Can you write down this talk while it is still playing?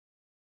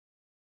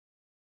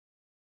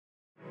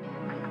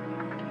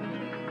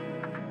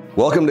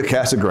Welcome to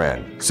Casa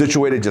Grande,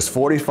 situated just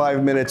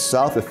 45 minutes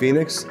south of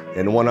Phoenix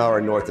and 1 hour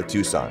north of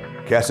Tucson.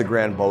 Casa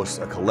Grande boasts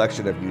a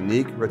collection of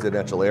unique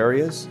residential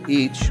areas,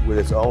 each with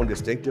its own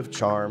distinctive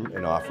charm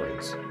and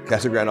offerings.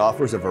 Casa Grande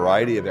offers a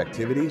variety of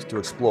activities to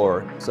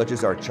explore, such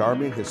as our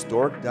charming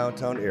historic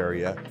downtown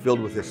area filled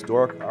with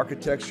historic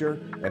architecture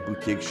and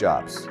boutique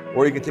shops.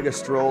 Or you can take a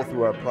stroll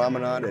through our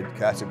promenade at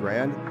Casa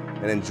Grande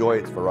and enjoy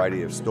its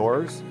variety of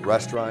stores,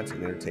 restaurants,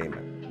 and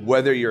entertainment.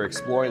 Whether you're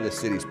exploring the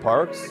city's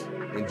parks,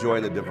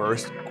 enjoying the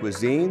diverse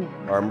cuisine,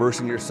 or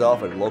immersing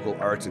yourself in local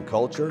arts and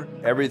culture,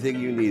 everything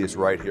you need is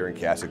right here in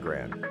Casa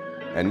Grande.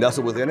 And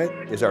nestled within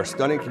it is our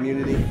stunning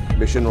community,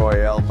 Mission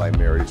Royale by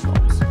Meritage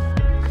Homes.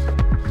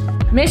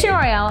 Mission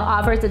Royale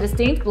offers a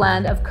distinct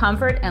blend of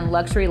comfort and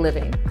luxury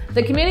living.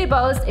 The community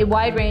boasts a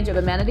wide range of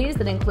amenities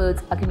that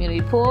includes a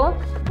community pool,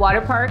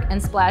 water park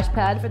and splash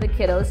pad for the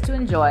kiddos to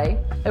enjoy,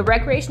 a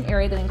recreation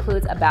area that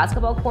includes a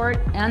basketball court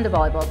and a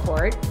volleyball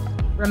court,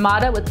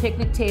 Ramada with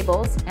picnic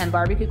tables and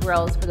barbecue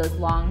grills for those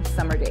long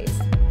summer days.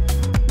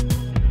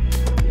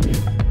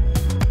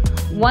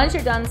 Once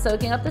you're done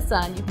soaking up the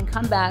sun, you can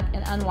come back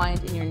and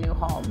unwind in your new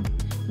home.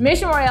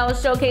 Mission Royale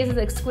showcases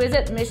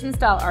exquisite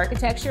mission-style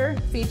architecture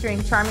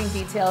featuring charming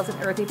details and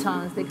earthy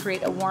tones that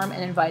create a warm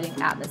and inviting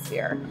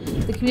atmosphere.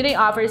 The community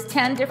offers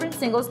 10 different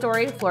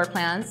single-story floor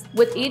plans,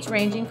 with each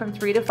ranging from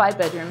 3 to 5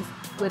 bedrooms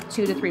with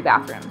 2 to 3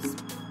 bathrooms.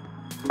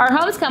 Our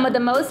homes come with the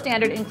most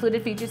standard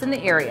included features in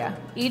the area.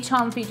 Each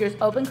home features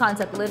open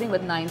concept living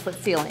with 9-foot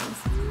ceilings.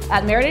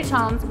 At Meritage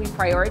Homes, we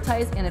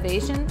prioritize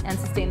innovation and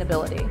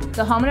sustainability.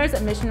 The homeowners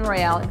at Mission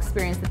Royale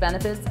experience the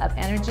benefits of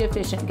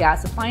energy-efficient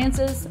gas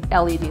appliances,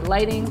 LED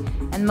lighting,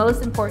 and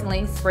most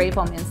importantly, spray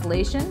foam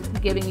insulation,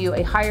 giving you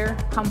a higher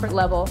comfort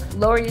level,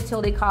 lower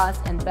utility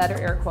costs, and better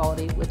air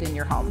quality within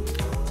your home.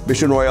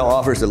 Mission Royale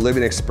offers a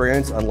living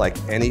experience unlike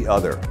any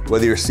other.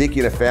 Whether you're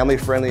seeking a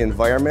family-friendly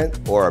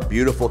environment or a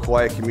beautiful,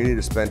 quiet community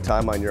to spend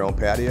time on your own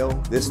patio,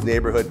 this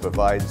neighborhood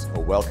provides a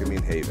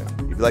welcoming haven.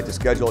 If you'd like to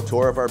schedule a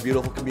tour of our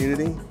beautiful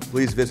community,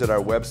 please visit our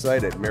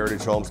website at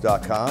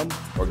meritagehomes.com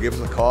or give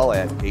us a call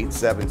at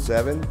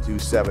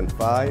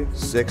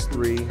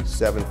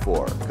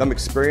 877-275-6374. Come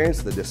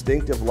experience the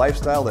distinctive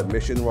lifestyle that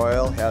Mission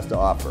Royale has to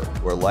offer,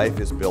 where life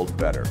is built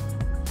better.